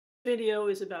Video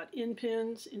is end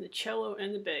pins in the cello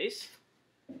and the bass.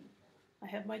 I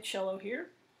have my cello here.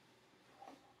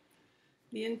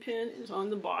 The end pin is on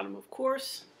the bottom, of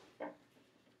course.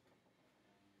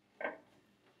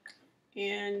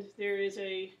 And there is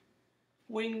a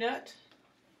wing nut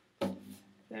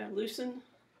that I loosen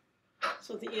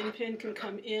so the end pin can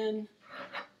come in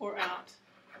or out.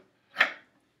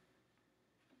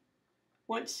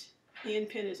 Once the end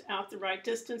pin is out the right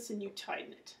distance, then you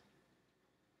tighten it.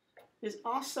 There's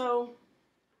also,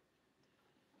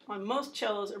 on most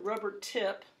cellos, a rubber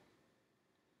tip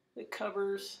that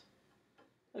covers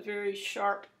a very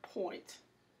sharp point.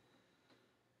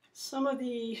 Some of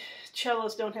the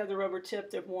cellos don't have the rubber tip,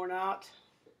 they're worn out.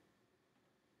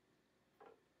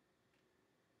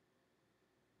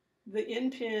 The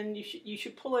end pin, you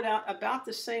should pull it out about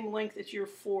the same length as your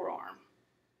forearm.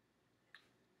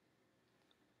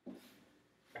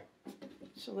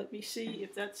 So let me see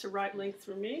if that's the right length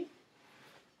for me.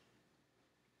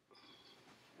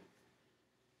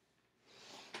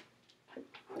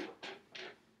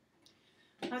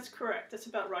 That's correct. That's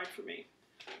about right for me.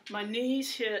 My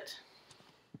knees hit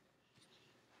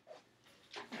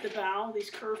the bow, these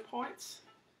curve points.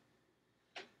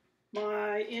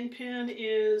 My end pin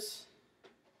is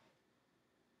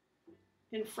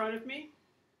in front of me.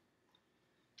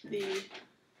 The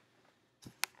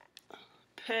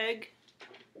peg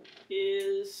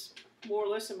is more or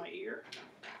less in my ear.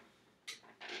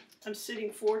 I'm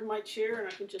sitting forward in my chair and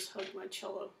I can just hug my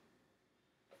cello.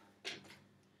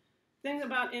 The thing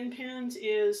about end pins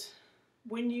is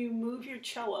when you move your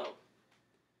cello,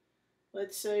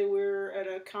 let's say we're at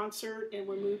a concert and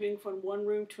we're moving from one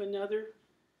room to another,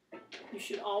 you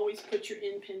should always put your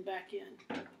end pin back in.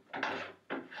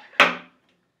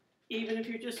 Even if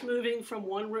you're just moving from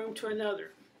one room to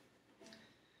another.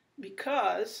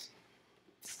 Because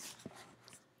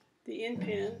the end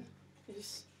pin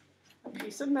is a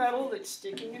piece of metal that's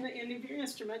sticking in the end of your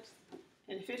instrument,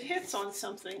 and if it hits on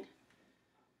something,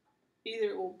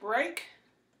 either it will break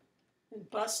and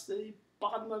bust the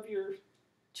bottom of your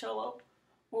cello,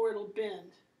 or it'll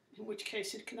bend, in which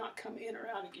case it cannot come in or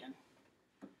out again.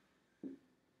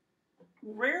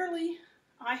 Rarely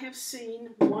I have seen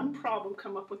one problem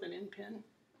come up with an end pin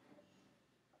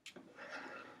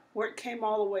where it came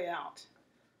all the way out.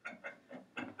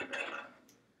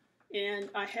 And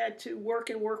I had to work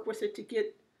with it to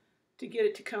get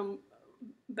it to come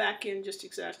back in just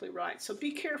exactly right. So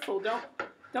be careful.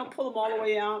 Don't pull them all the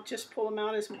way out. Just pull them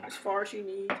out as far as you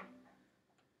need.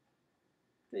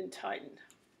 Then tighten.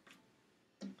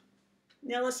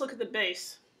 Now let's look at the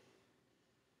bass.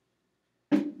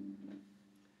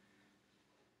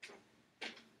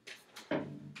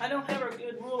 I don't have a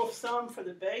good rule of thumb for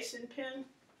the bass end pin.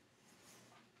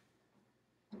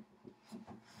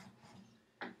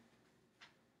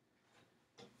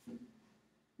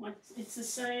 It's the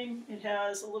same. It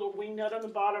has a little wing nut on the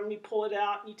bottom. You pull it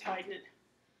out and you tighten it.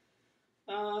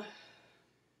 I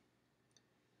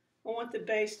want the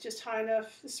bass just high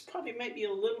enough. This probably might be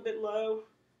a little bit low.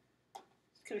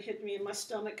 It's going to hit me in my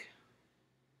stomach.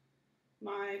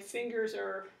 My fingers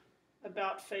are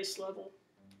about face level.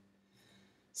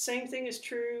 Same thing is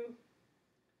true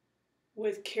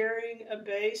with carrying a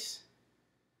bass.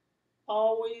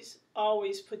 Always,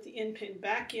 always put the end pin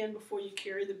back in before you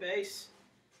carry the bass,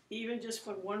 even just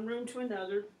from one room to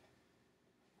another.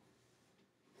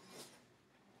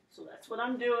 So that's what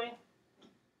I'm doing.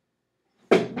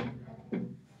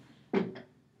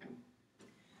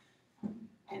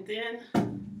 And then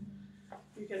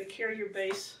you're going to carry your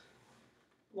bass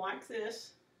like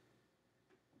this.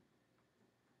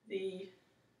 The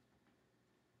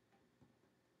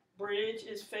bridge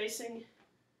is facing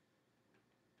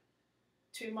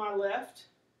to my left.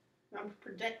 I'm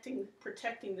protecting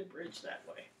the bridge that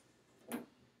way.